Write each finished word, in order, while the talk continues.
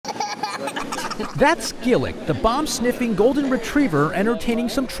That's Gillick, the bomb-sniffing golden retriever, entertaining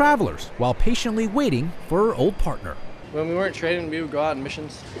some travelers while patiently waiting for her old partner. When we weren't trading, we would go out on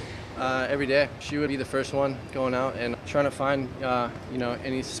missions every day. She would be the first one going out and trying to find,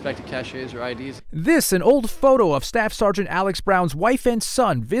 any suspected caches or IDs. This an old photo of Staff Sergeant Alex Brown's wife and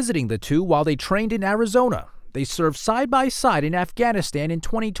son visiting the two while they trained in Arizona. They served side by side in Afghanistan in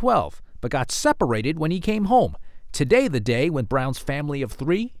 2012, but got separated when he came home. Today, the day when Brown's family of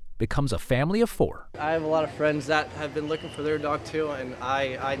 3 becomes a family of 4. I have a lot of friends that have been looking for their dog too, and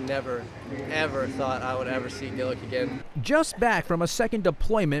I never, ever thought I would ever see Gillick again. Just back from a second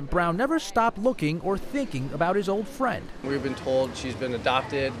deployment, Brown never stopped looking or thinking about his old friend. We've been told she's been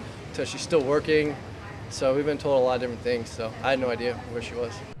adopted, so she's still working. So we've been told a lot of different things, so I had no idea where she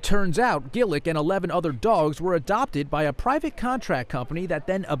was. Turns out Gillick and 11 other dogs were adopted by a private contract company that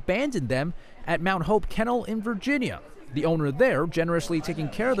then abandoned them at Mount Hope Kennel in Virginia. The owner there generously taking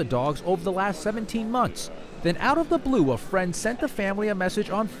care of the dogs over the last 17 months. Then out of the blue, a friend sent the family a message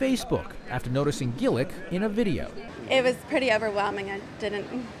on Facebook after noticing Gillick in a video. It was pretty overwhelming.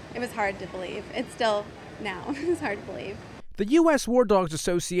 It was hard to believe. It's still now, it's hard to believe. The U.S. War Dogs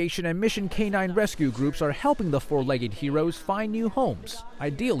Association and Mission Canine Rescue Groups are helping the four-legged heroes find new homes,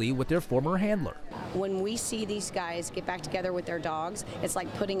 ideally with their former handler. When we see these guys get back together with their dogs, it's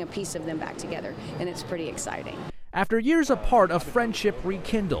like putting a piece of them back together, and it's pretty exciting. After years apart, a friendship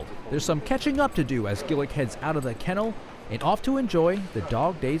rekindled. There's some catching up to do as Gillick heads out of the kennel and off to enjoy the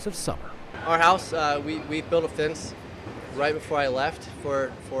dog days of summer. Our house, we built a fence right before I left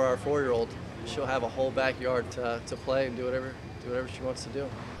for our 4-year-old. She'll have a whole backyard to play and do whatever she wants to do.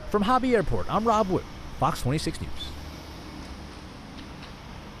 From Hobby Airport, I'm Rob Wood, Fox 26 News.